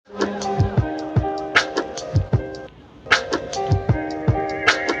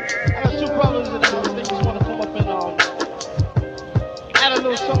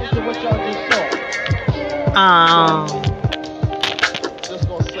Hello?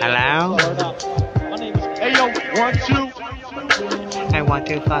 Hey yo, 1, 2. Hey, 1,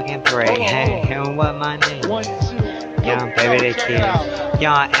 2, fucking 3. Hey, and what my name? 1, 2. Young baby the kid.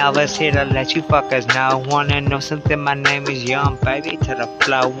 Young Elvis here to let you fuckers know. Wanna know something? My name is Young Baby to the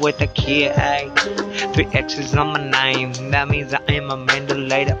flow with the kid, ayy. 3 X's on my name. That means I am a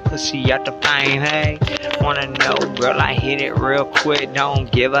Mandelator pussy out the fame, hey. Wanna know, girl, I hit it real quick.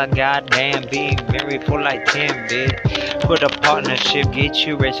 Don't give a goddamn. Be married for like 10, bitch. Put a partnership, get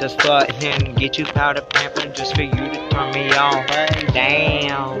you rich as fuck, and get you powder pamper just for you to turn me on, hey.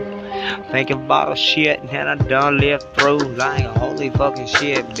 Damn. Thinking about shit that I done lived through, like holy fucking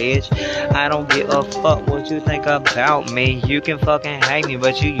shit, bitch. I don't give a fuck what you think about me. You can fucking hate me,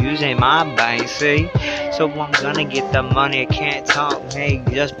 but you using my bank, see? So I'm gonna get the money, can't talk, hey,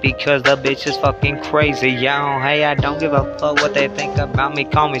 just because the bitch is fucking crazy, yo. Hey, I don't give a fuck what they think about me.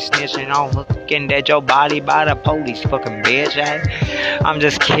 Call me snitching on looking at your body by the police, fucking bitch, hey. I'm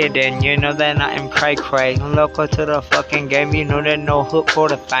just kidding, you know that I am cray-cray. Local to the fucking game, you know that no hook for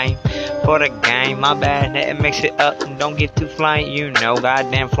the fame. For the game, my bad, that mix it up. Don't get too flying, you know.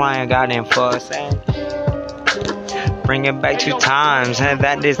 Goddamn flying, goddamn fuss. Bring it back 2 times, and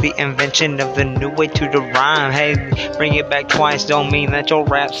that is the invention of the new way to the rhyme. Hey, bring it back twice, don't mean that your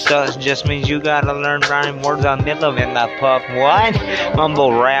rap sucks. Just means you gotta learn rhyme words on middle in the puff. What?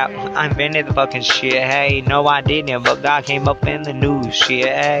 Mumble rap, I invented the fucking shit. Hey, no I didn't, but God came up in the news shit.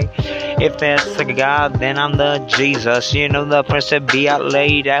 Hey, if that's the God, then I'm the Jesus. You know, the Prince of be out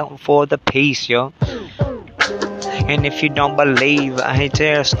laid out for the peace, yo. And if you don't believe, hey,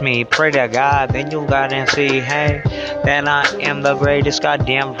 test me, pray to God, then you gotta see, hey, that I am the greatest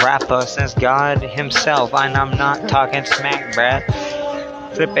goddamn rapper since God himself, and I'm not talking smack, bruh.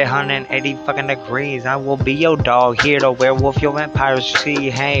 Flip it 180 fucking degrees, I will be your dog, here to werewolf your vampires, see,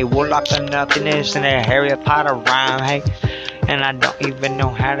 hey, warlock the nothingness in a Harry Potter rhyme, hey. And I don't even know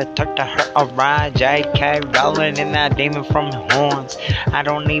how to talk to her alright. J.K. Rowling in that demon from horns. I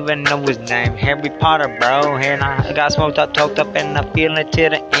don't even know his name. Harry Potter, bro. And I got smoked up, talked up, and I'm feeling to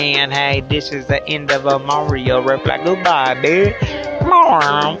the end. Hey, this is the end of a Mario rap. Like, goodbye, bitch.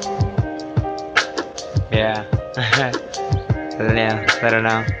 Yeah. Yeah, let her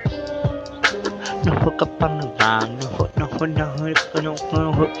know. No hook up on the rhyme.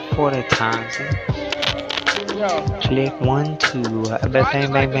 No hook for the time. See? Click 1, 2.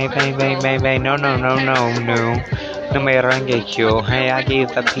 Bang, bang. No. No me renge you. Hey, I gave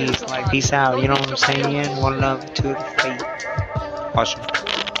the peace, like peace out. You know what I'm saying? One love to the fate. Awesome.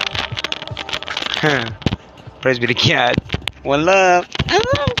 Praise be to God. One love.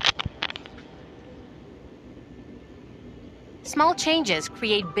 Small changes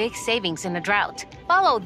create big savings in a drought. Follow